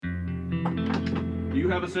Do you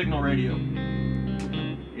have a signal radio?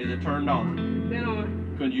 Is it turned on? Been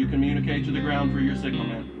on. Could you communicate to the ground for your signal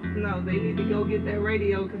man? No, they need to go get that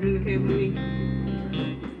radio, communicate with me.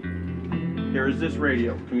 Here is this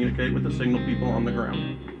radio. Communicate with the signal people on the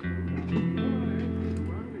ground.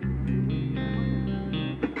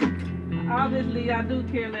 Obviously, I do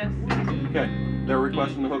care less. Okay, they're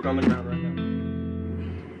requesting the hook on the ground right now.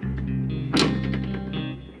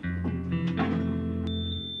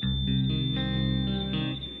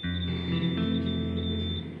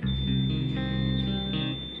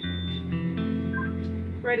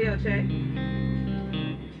 Radio check.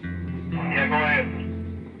 Yeah, go ahead.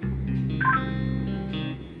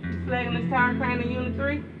 Flagging this tower crane in Unit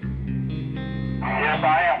 3? Yes, I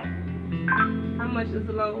am. How much does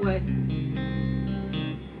the load weigh?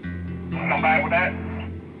 Come back with that.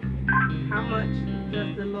 How much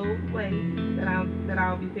does the load weigh that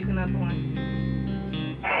I'll be picking up on?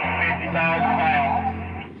 50,000 pounds.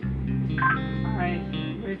 Alright,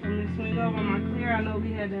 ready for me to swing over? Am I clear? I know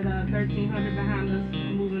we had that 1300 behind us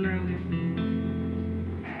moving earlier.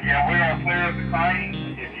 Yeah, we are clear of the crane.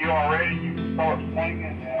 If you are ready, you can start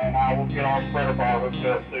swinging, and I will get our spreader bar hooked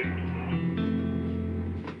up too.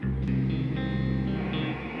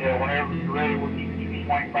 Yeah, whenever you're ready, we'll just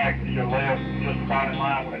swing back to your left, just about in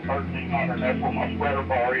line with that 1300. That's where my spreader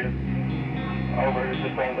bar is. Over here,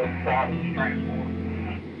 just on the side of the transport.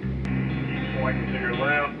 Keep swinging to your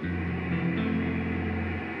left.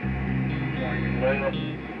 Swinging left.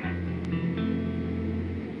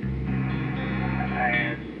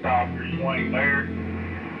 And stop your swing there.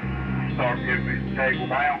 Start giving me the cable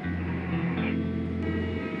down.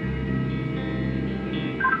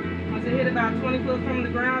 Once it hit about 20 foot from the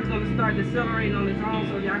ground, it's going to start decelerating on its own,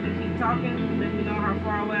 so y'all can keep talking. Let me know how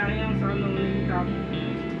far away I am so I know when you're talking.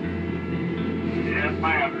 Yes,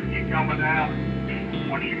 ma'am. Keep coming down.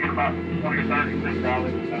 Once you get about 20 or 30 feet, I'll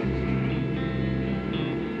let you know.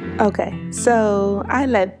 Okay, so I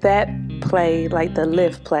let that play, like the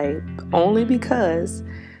lift play, only because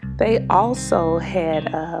they also had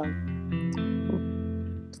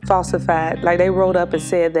falsified, like they wrote up and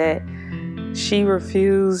said that she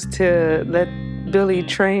refused to let Billy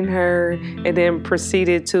train her and then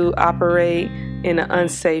proceeded to operate in an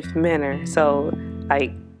unsafe manner. So,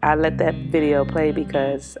 like, I let that video play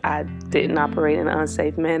because I didn't operate in an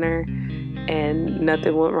unsafe manner and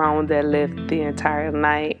nothing went wrong with that lift the entire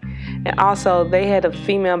night. And also, they had a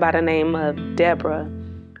female by the name of Deborah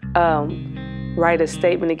write a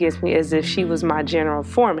statement against me as if she was my general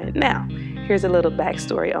foreman. Now, here's a little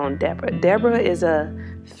backstory on Deborah. Deborah is a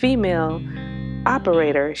female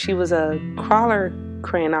operator. She was a crawler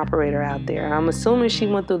crane operator out there. I'm assuming she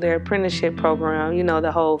went through their apprenticeship program, you know,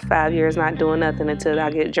 the whole 5 years not doing nothing until I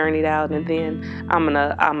get journeyed out and then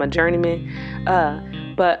I'm a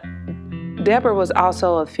journeyman. But Deborah was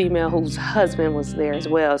also a female whose husband was there as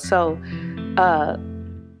well. So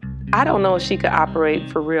I don't know if she could operate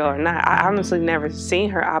for real or not. I honestly never seen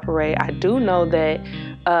her operate. I do know that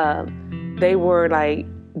they were like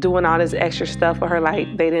doing all this extra stuff for her, like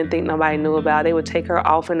they didn't think nobody knew about. They would take her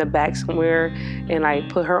off in the back somewhere and like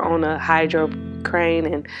put her on a hydro crane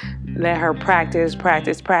and let her practice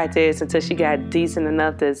until she got decent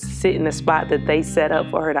enough to sit in the spot that they set up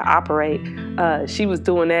for her to operate. She was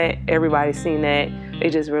doing that. Everybody seen that. They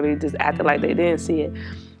just really just acted like they didn't see it.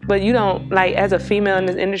 But you don't, like, as a female in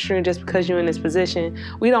this industry, just because you're in this position,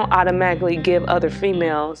 we don't automatically give other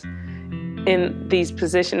females in these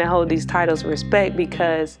positions that hold these titles respect,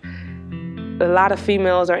 because a lot of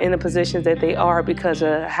females are in the positions that they are because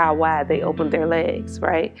of how wide they open their legs,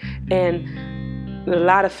 right? And a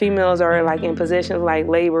lot of females are like in positions like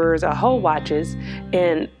laborers or hoe watches,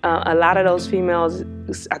 and a lot of those females,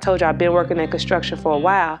 I told you I've been working in construction for a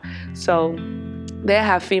while, so they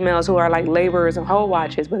have females who are like laborers and hoe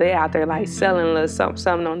watches, but they out there like selling a little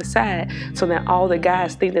something on the side. So then all the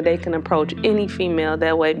guys think that they can approach any female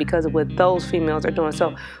that way because of what those females are doing.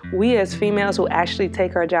 So we as females who actually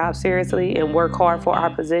take our job seriously and work hard for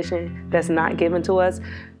our position that's not given to us,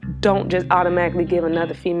 don't just automatically give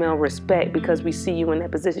another female respect because we see you in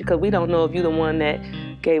that position, because we don't know if you're the one that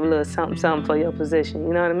gave a little something for your position.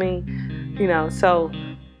 You know what I mean? You know, so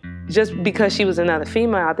just because she was another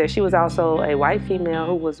female out there, she was also a white female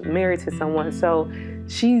who was married to someone. So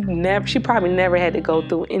she probably never had to go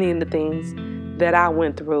through any of the things that I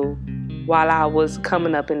went through while I was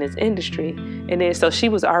coming up in this industry. And then so she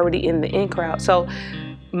was already in the in crowd. So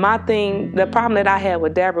my thing, the problem that I had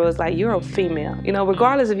with Deborah was like, you're a female. You know,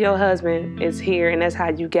 regardless if your husband is here and that's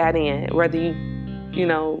how you got in, whether you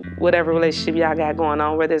know, whatever relationship y'all got going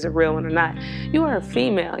on, whether it's a real one or not, you are a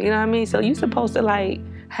female, you know what I mean? So you supposed to like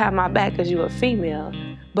have my back because you're a female.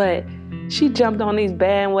 But she jumped on these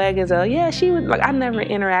bandwagons of, yeah, she was like, I never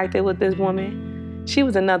interacted with this woman. She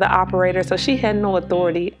was another operator, so she had no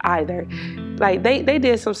authority either. Like they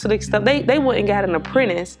did some slick stuff. They went and got an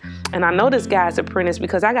apprentice, and I know this guy's apprentice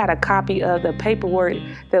because I got a copy of the paperwork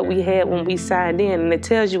that we had when we signed in, and it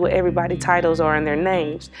tells you what everybody's titles are and their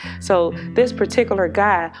names. So this particular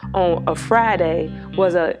guy on a Friday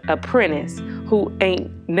was a apprentice who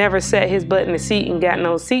ain't never sat his butt in the seat and got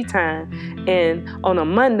no seat time. And on a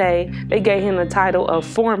Monday, they gave him the title of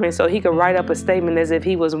foreman so he could write up a statement as if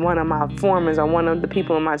he was one of my foremans or one of the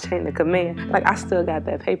people in my chain of command. Like, I still got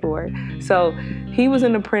that paperwork. So he was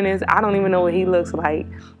an apprentice. I don't even know what he looks like.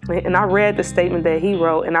 And I read the statement that he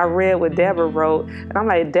wrote, and I read what Deborah wrote. And I'm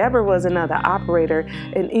like, Deborah was another operator.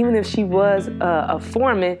 And even if she was a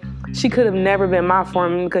foreman, she could have never been my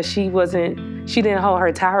foreman because she didn't hold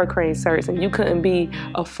her tower crane certs, and you couldn't be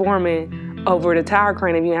a foreman over the tower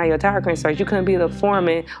crane if you didn't have your tower crane certs. You couldn't be the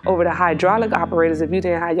foreman over the hydraulic operators if you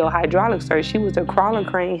didn't have your hydraulic certs. She was the crawler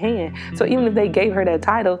crane hand. So even if they gave her that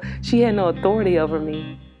title, she had no authority over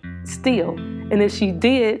me still. And if she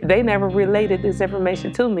did, they never related this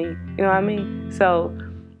information to me. You know what I mean? So,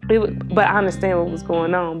 but I understand what was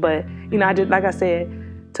going on. But, you know, I just, like I said,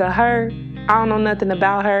 to her, I don't know nothing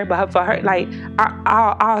about her, but for her, like,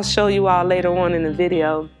 I'll show you all later on in the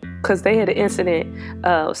video, because they had an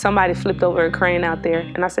incident. Somebody flipped over a crane out there,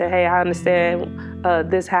 and I said, hey, I understand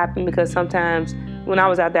this happened because sometimes when I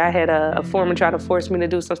was out there, I had a foreman try to force me to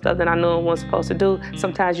do some stuff that I knew I wasn't supposed to do.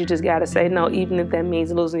 Sometimes you just gotta say no, even if that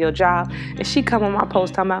means losing your job. And she come on my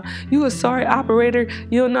post talking about, you a sorry operator,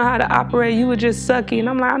 you don't know how to operate, you were just sucky. And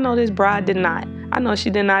I'm like, I know this bride did not. I know she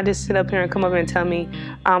did not just sit up here and come up and tell me,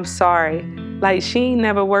 I'm sorry. Like, she ain't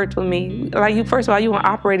never worked with me. Like, you, first of all, you an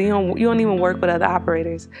operator, you don't even work with other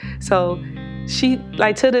operators. So she,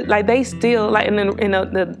 like, they still, like,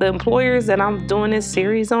 the employers that I'm doing this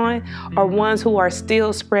series on are ones who are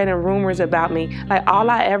still spreading rumors about me. Like, all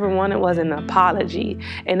I ever wanted was an apology,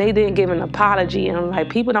 and they didn't give an apology. And I'm like,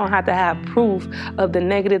 people don't have to have proof of the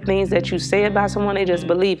negative things that you say about someone, they just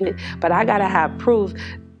believe it. But I gotta have proof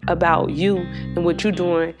about you and what you're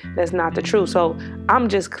doing that's not the truth. So I'm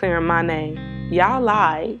just clearing my name. Y'all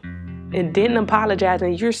lied and didn't apologize,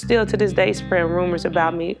 and you're still to this day spreading rumors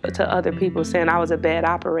about me to other people saying I was a bad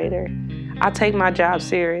operator. I take my job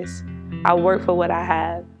serious. I work for what I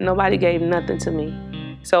have. Nobody gave nothing to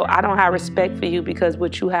me. So I don't have respect for you because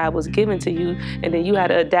what you had was given to you, and then you had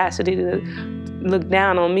the audacity to look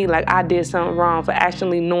down on me like I did something wrong for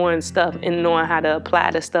actually knowing stuff and knowing how to apply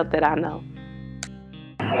the stuff that I know.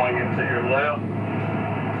 Swinging to your left.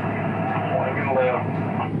 Swinging left.